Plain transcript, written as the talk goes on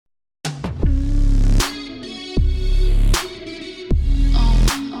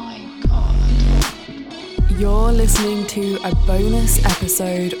You're listening to a bonus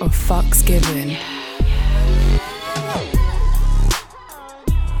episode of Fucks Given.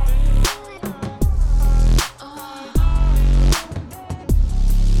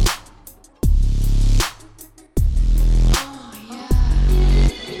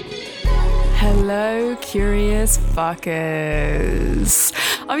 Hello, curious fuckers.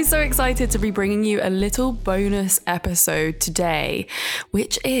 I'm so excited to be bringing you a little bonus episode today,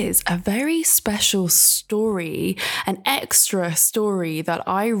 which is a very special story, an extra story that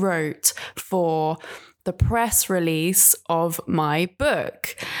I wrote for the press release of my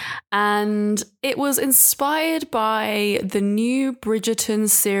book. And it was inspired by the new Bridgerton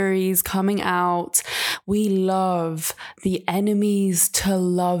series coming out. We love the enemies to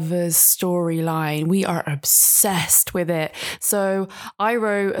lovers storyline. We are obsessed with it. So I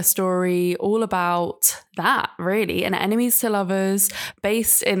wrote a story all about that, really, an enemies to lovers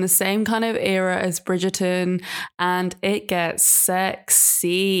based in the same kind of era as Bridgerton, and it gets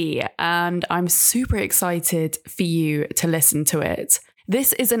sexy. And I'm super excited for you to listen to it.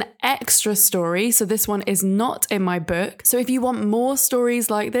 This is an extra story, so this one is not in my book. So if you want more stories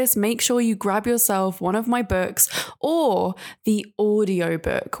like this, make sure you grab yourself one of my books or the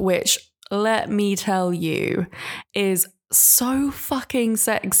audiobook, which, let me tell you, is so fucking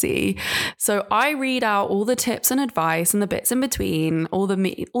sexy. So I read out all the tips and advice and the bits in between, all the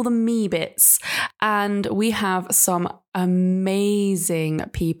me bits, and we have some amazing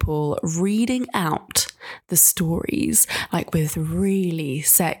people reading out the stories, like with really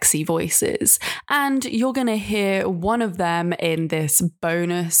sexy voices. And you're gonna hear one of them in this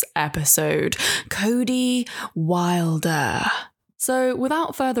bonus episode, Cody Wilder. So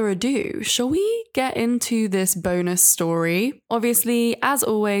without further ado, shall we get into this bonus story? Obviously, as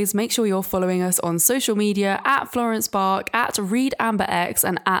always, make sure you're following us on social media at Florence Bark, at ReadAmberX,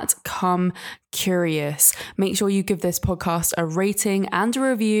 and at Come Curious. Make sure you give this podcast a rating and a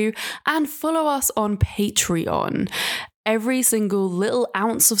review, and follow us on Patreon. Every single little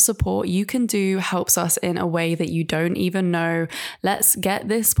ounce of support you can do helps us in a way that you don't even know. Let's get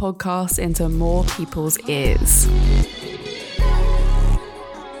this podcast into more people's ears.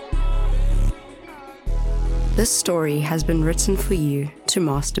 This story has been written for you to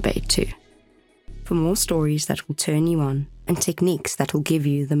masturbate to. For more stories that will turn you on and techniques that will give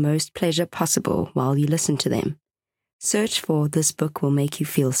you the most pleasure possible while you listen to them, search for This Book Will Make You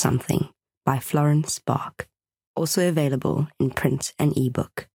Feel Something by Florence Bark, also available in print and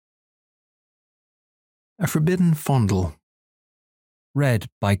ebook. A Forbidden Fondle, read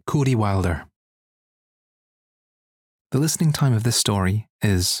by Cody Wilder. The listening time of this story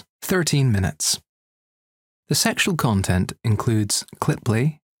is 13 minutes. The sexual content includes clit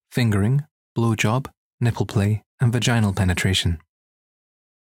play, fingering, blowjob, nipple play, and vaginal penetration.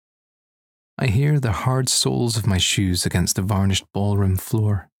 I hear the hard soles of my shoes against the varnished ballroom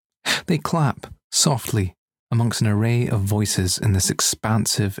floor. They clap softly amongst an array of voices in this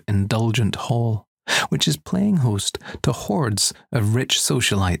expansive, indulgent hall, which is playing host to hordes of rich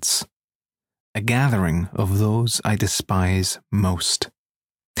socialites, a gathering of those I despise most.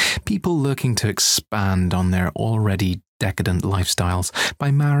 People looking to expand on their already decadent lifestyles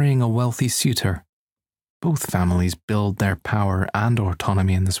by marrying a wealthy suitor. Both families build their power and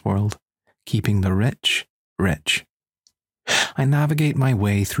autonomy in this world, keeping the rich rich. I navigate my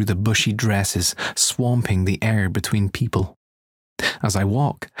way through the bushy dresses swamping the air between people. As I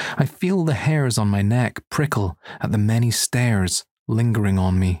walk, I feel the hairs on my neck prickle at the many stares lingering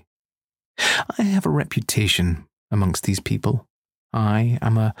on me. I have a reputation amongst these people. I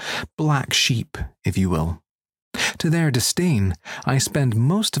am a black sheep, if you will. To their disdain, I spend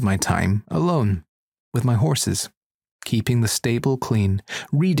most of my time alone, with my horses, keeping the stable clean,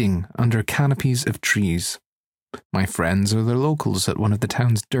 reading under canopies of trees. My friends are the locals at one of the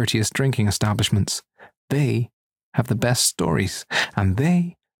town's dirtiest drinking establishments. They have the best stories, and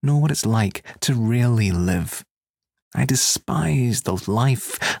they know what it's like to really live. I despise the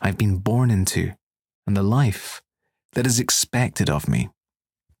life I've been born into, and the life that is expected of me.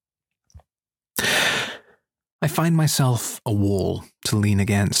 I find myself a wall to lean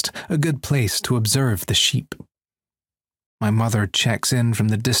against, a good place to observe the sheep. My mother checks in from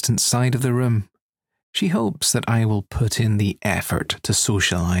the distant side of the room. She hopes that I will put in the effort to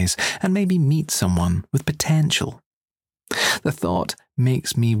socialize and maybe meet someone with potential. The thought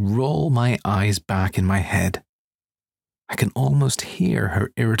makes me roll my eyes back in my head. I can almost hear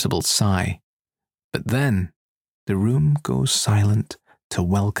her irritable sigh, but then the room goes silent to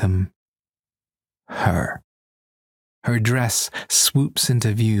welcome her. Her dress swoops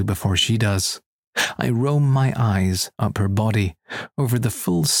into view before she does, I roam my eyes up her body, over the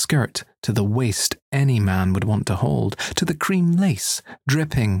full skirt to the waist any man would want to hold, to the cream lace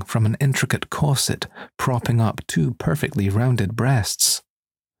dripping from an intricate corset propping up two perfectly rounded breasts.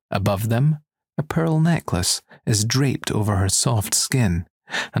 Above them, a pearl necklace is draped over her soft skin,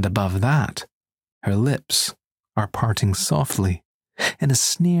 and above that, her lips are parting softly in a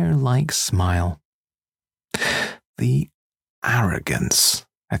sneer-like smile. The arrogance,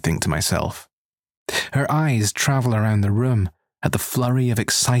 I think to myself. Her eyes travel around the room at the flurry of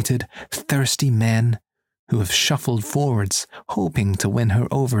excited, thirsty men who have shuffled forwards, hoping to win her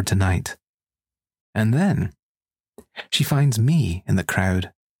over tonight. And then she finds me in the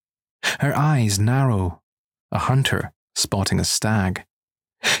crowd. Her eyes narrow, a hunter spotting a stag.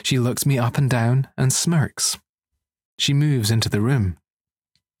 She looks me up and down and smirks. She moves into the room.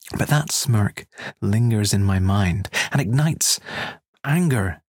 But that smirk lingers in my mind and ignites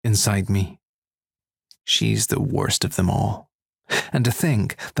anger inside me. She's the worst of them all. And to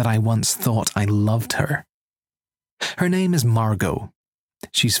think that I once thought I loved her. Her name is Margot.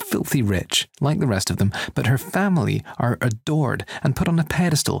 She's filthy rich, like the rest of them, but her family are adored and put on a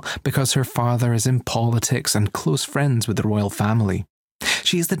pedestal because her father is in politics and close friends with the royal family.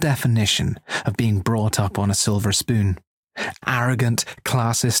 She is the definition of being brought up on a silver spoon. Arrogant,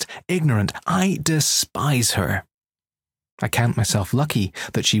 classist, ignorant. I despise her. I count myself lucky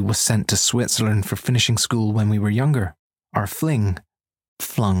that she was sent to Switzerland for finishing school when we were younger. Our fling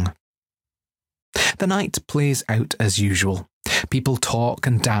flung. The night plays out as usual. People talk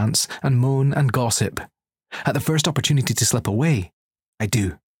and dance and moan and gossip. At the first opportunity to slip away, I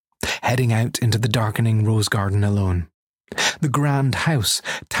do, heading out into the darkening rose garden alone. The grand house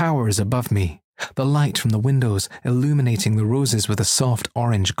towers above me, the light from the windows illuminating the roses with a soft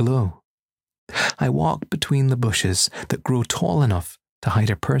orange glow. I walk between the bushes that grow tall enough to hide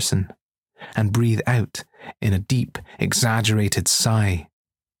a person, and breathe out in a deep, exaggerated sigh.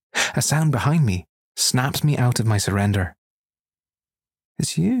 A sound behind me snaps me out of my surrender.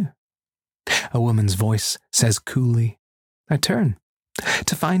 "It's you," a woman's voice says coolly. I turn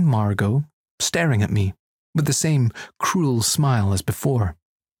to find Margot staring at me with the same cruel smile as before.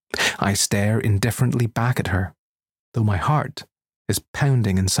 I stare indifferently back at her, though my heart is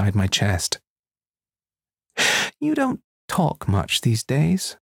pounding inside my chest. "You don't talk much these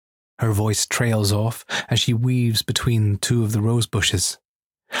days." Her voice trails off as she weaves between two of the rose bushes.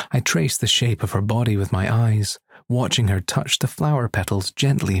 I trace the shape of her body with my eyes, watching her touch the flower petals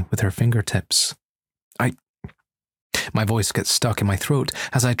gently with her fingertips. My voice gets stuck in my throat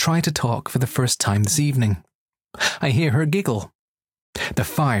as I try to talk for the first time this evening. I hear her giggle. The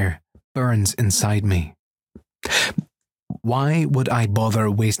fire burns inside me. "Why would I bother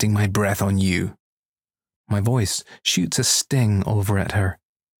wasting my breath on you?" My voice shoots a sting over at her,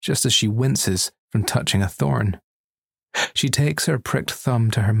 just as she winces from touching a thorn. She takes her pricked thumb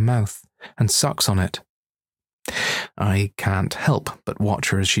to her mouth and sucks on it. I can't help but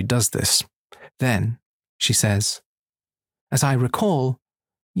watch her as she does this. Then she says, "As I recall,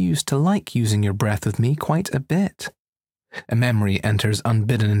 you used to like using your breath with me quite a bit." A memory enters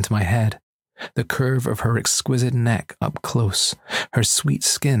unbidden into my head. The curve of her exquisite neck up close, her sweet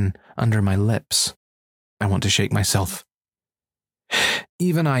skin under my lips. I want to shake myself.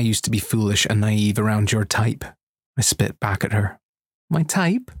 "Even I used to be foolish and naive around your type." I spit back at her. "My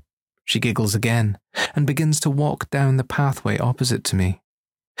type?" She giggles again and begins to walk down the pathway opposite to me.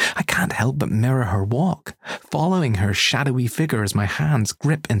 I can't help but mirror her walk, following her shadowy figure as my hands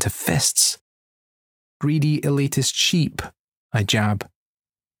grip into fists. "Greedy, elitist sheep," I jab.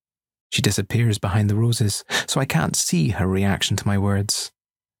 She disappears behind the roses, so I can't see her reaction to my words.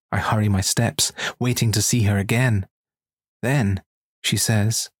 I hurry my steps, waiting to see her again. Then she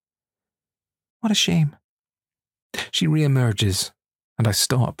says, "What a shame." She reemerges, and I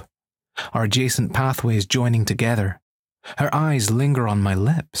stop. Our adjacent pathways joining together. Her eyes linger on my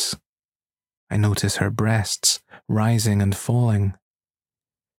lips. I notice her breasts rising and falling.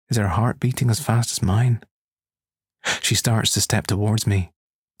 Is her heart beating as fast as mine? She starts to step towards me.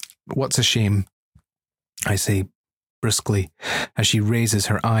 "What's a shame?" I say briskly as she raises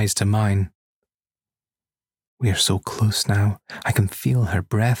her eyes to mine. We are so close now, I can feel her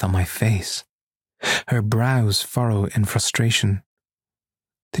breath on my face. Her brows furrow in frustration.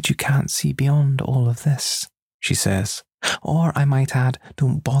 "That you can't see beyond all of this," she says. "Or, I might add,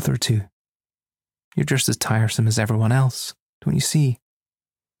 don't bother to. You're just as tiresome as everyone else, don't you see?"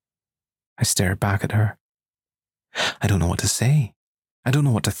 I stare back at her. I don't know what to say. I don't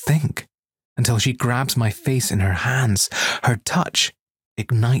know what to think, until she grabs my face in her hands. Her touch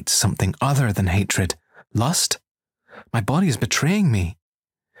ignites something other than hatred. Lust? My body is betraying me.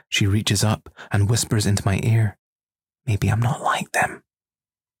 She reaches up and whispers into my ear, "Maybe I'm not like them."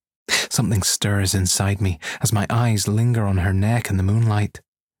 Something stirs inside me as my eyes linger on her neck in the moonlight.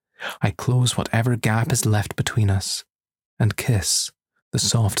 I close whatever gap is left between us and kiss the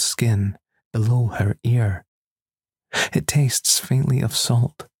soft skin below her ear. It tastes faintly of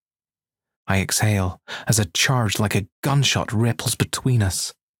salt. I exhale as a charge like a gunshot ripples between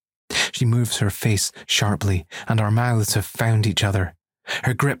us. She moves her face sharply, and our mouths have found each other.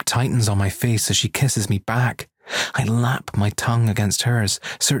 Her grip tightens on my face as she kisses me back. I lap my tongue against hers,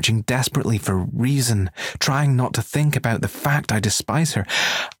 searching desperately for reason, trying not to think about the fact I despise her,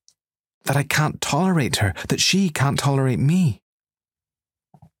 that I can't tolerate her, that she can't tolerate me.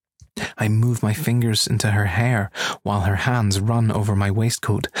 I move my fingers into her hair while her hands run over my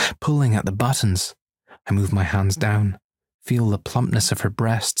waistcoat, pulling at the buttons. I move my hands down, feel the plumpness of her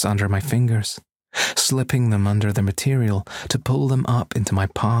breasts under my fingers, slipping them under the material to pull them up into my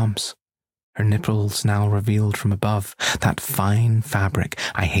palms. Her nipples now revealed from above, that fine fabric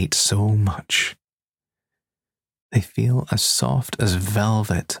I hate so much. They feel as soft as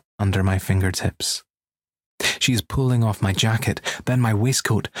velvet under my fingertips. She is pulling off my jacket, then my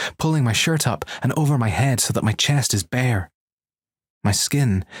waistcoat, pulling my shirt up and over my head so that my chest is bare. My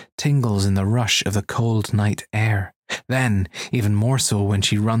skin tingles in the rush of the cold night air, then even more so when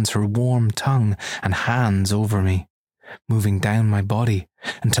she runs her warm tongue and hands over me, moving down my body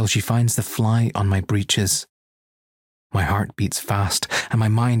until she finds the fly on my breeches. My heart beats fast, and my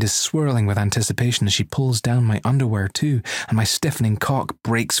mind is swirling with anticipation as she pulls down my underwear too, and my stiffening cock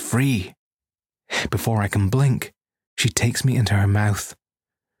breaks free. Before I can blink, she takes me into her mouth.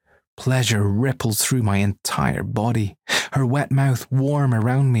 Pleasure ripples through my entire body, her wet mouth warm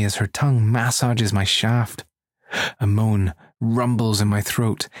around me as her tongue massages my shaft. A moan rumbles in my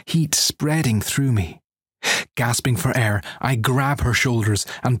throat, heat spreading through me. Gasping for air, I grab her shoulders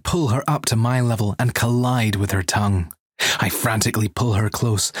and pull her up to my level and collide with her tongue. I frantically pull her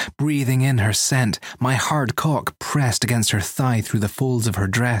close, breathing in her scent, my hard cock pressed against her thigh through the folds of her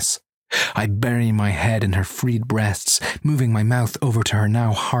dress. I bury my head in her freed breasts, moving my mouth over to her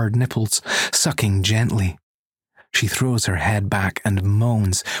now hard nipples, sucking gently. She throws her head back and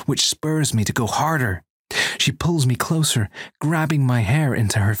moans, which spurs me to go harder. She pulls me closer, grabbing my hair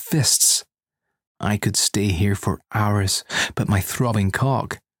into her fists. I could stay here for hours, but my throbbing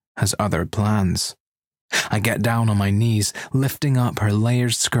cock has other plans. I get down on my knees, lifting up her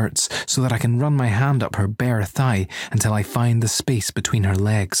layered skirts so that I can run my hand up her bare thigh until I find the space between her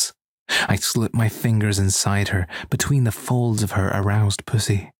legs. I slip my fingers inside her, between the folds of her aroused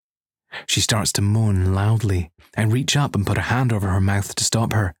pussy. She starts to moan loudly. I reach up and put a hand over her mouth to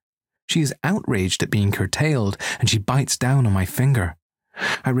stop her. She is outraged at being curtailed, and she bites down on my finger.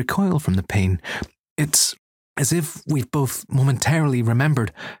 I recoil from the pain. It's as if we've both momentarily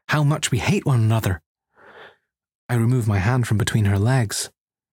remembered how much we hate one another. I remove my hand from between her legs,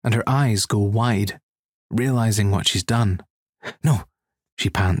 and her eyes go wide, realizing what she's done. "No," she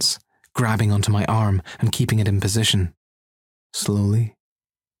pants, grabbing onto my arm and keeping it in position. Slowly,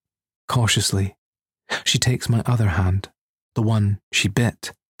 cautiously, she takes my other hand, the one she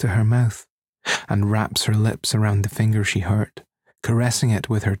bit, to her mouth, and wraps her lips around the finger she hurt, caressing it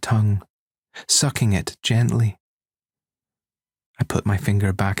with her tongue, sucking it gently. I put my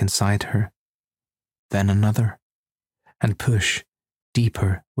finger back inside her, then another, and push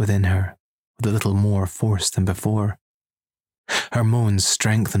deeper within her with a little more force than before. Her moans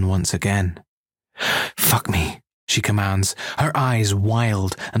strengthen once again. "Fuck me," she commands, her eyes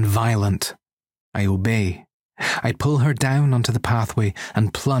wild and violent. I obey. I pull her down onto the pathway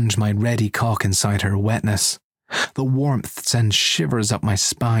and plunge my ready cock inside her wetness. The warmth sends shivers up my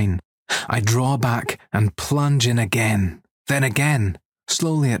spine. I draw back and plunge in again, then again,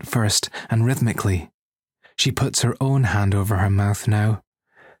 slowly at first and rhythmically. She puts her own hand over her mouth now,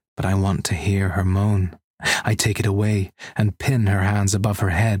 but I want to hear her moan. I take it away and pin her hands above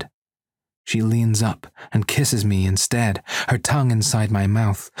her head. She leans up and kisses me instead, her tongue inside my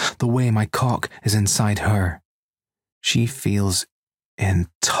mouth, the way my cock is inside her. She feels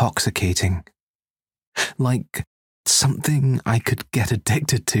intoxicating, like something I could get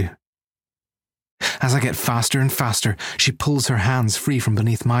addicted to. As I get faster and faster, she pulls her hands free from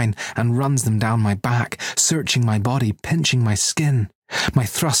beneath mine and runs them down my back, searching my body, pinching my skin. My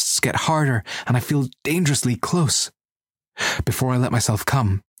thrusts get harder and I feel dangerously close. Before I let myself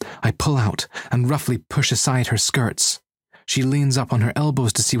come, I pull out and roughly push aside her skirts. She leans up on her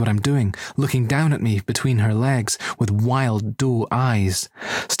elbows to see what I'm doing, looking down at me between her legs with wild doe eyes.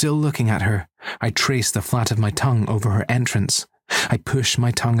 Still looking at her, I trace the flat of my tongue over her entrance. I push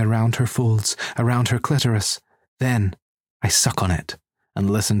my tongue around her folds, around her clitoris. Then I suck on it and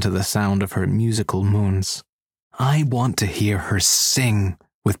listen to the sound of her musical moans. I want to hear her sing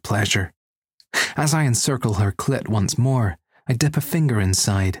with pleasure. As I encircle her clit once more, I dip a finger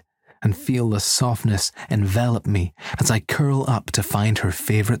inside and feel the softness envelop me as I curl up to find her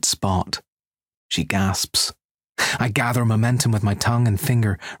favourite spot. She gasps. I gather momentum with my tongue and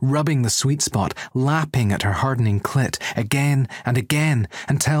finger, rubbing the sweet spot, lapping at her hardening clit again and again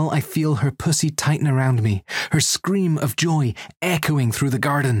until I feel her pussy tighten around me, her scream of joy echoing through the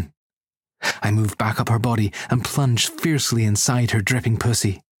garden. I move back up her body and plunge fiercely inside her dripping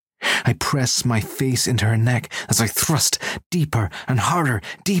pussy. I press my face into her neck as I thrust deeper and harder,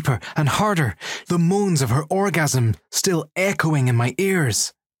 the moans of her orgasm still echoing in my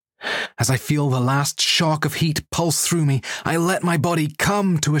ears. As I feel the last shock of heat pulse through me, I let my body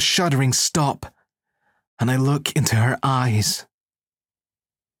come to a shuddering stop, and I look into her eyes.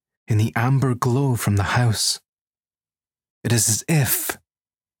 In the amber glow from the house, it is as if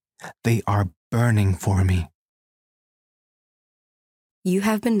they are burning for me. You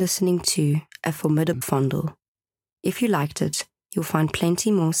have been listening to A Formidable Fondle. If you liked it, you'll find plenty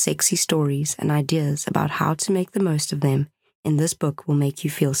more sexy stories and ideas about how to make the most of them in this book will make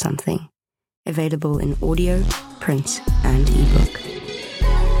you feel something. Available in audio, print, and ebook.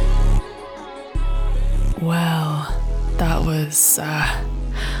 Well, that was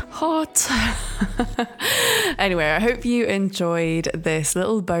hot. Anyway, I hope you enjoyed this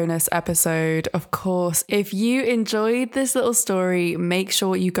little bonus episode. Of course, if you enjoyed this little story, make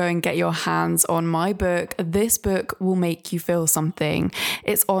sure you go and get your hands on my book. This book will make you feel something.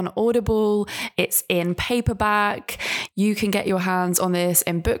 It's on Audible, it's in paperback. You can get your hands on this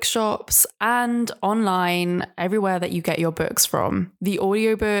in bookshops and online, everywhere that you get your books from. The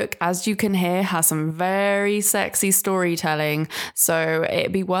audiobook, as you can hear, has some very sexy storytelling, so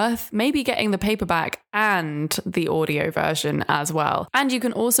it'd be worth maybe getting the paperback and the audio version as well. And you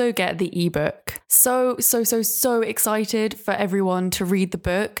can also get the ebook. So excited for everyone to read the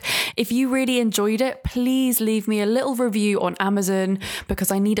book. If you really enjoyed it, please leave me a little review on Amazon, because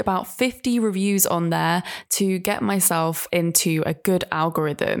I need about 50 reviews on there to get myself into a good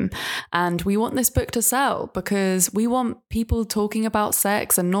algorithm. And we want this book to sell because we want people talking about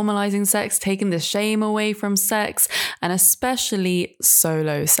sex and normalizing sex, taking the shame away from sex, and especially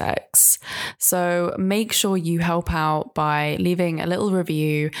solo sex. So make sure you help out by leaving a little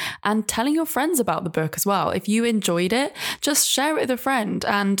review and telling your friends about the book as well. If you enjoyed it, just share it with a friend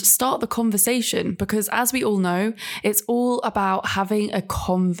and start the conversation, because as we all know, it's all about having a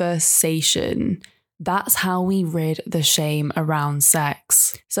conversation. That's how we rid the shame around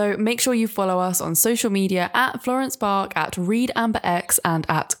sex. So make sure you follow us on social media at Florence Bark, at ReadAmberX, and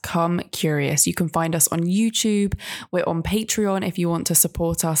at Come Curious. You can find us on YouTube. We're on Patreon if you want to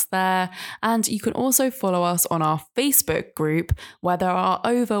support us there. And you can also follow us on our Facebook group, where there are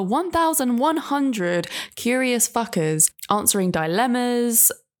over 1,100 curious fuckers answering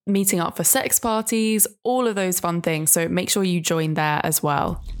dilemmas, meeting up for sex parties, all of those fun things. So make sure you join there as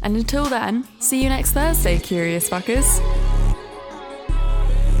well. And until then, see you next Thursday, curious fuckers.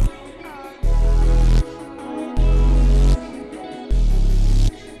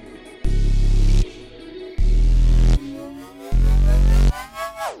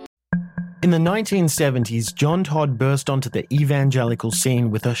 In the 1970s, John Todd burst onto the evangelical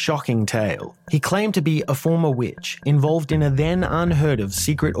scene with a shocking tale. He claimed to be a former witch, involved in a then unheard-of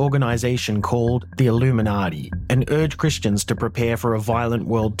secret organization called the Illuminati, and urged Christians to prepare for a violent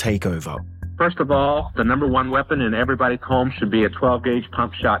world takeover. First of all, the number one weapon in everybody's home should be a 12-gauge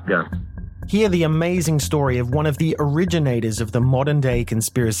pump shotgun. Hear the amazing story of one of the originators of the modern-day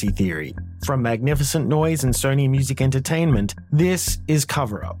conspiracy theory. From Magnificent Noise and Sony Music Entertainment, this is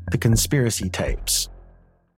Cover Up, the Conspiracy Tapes.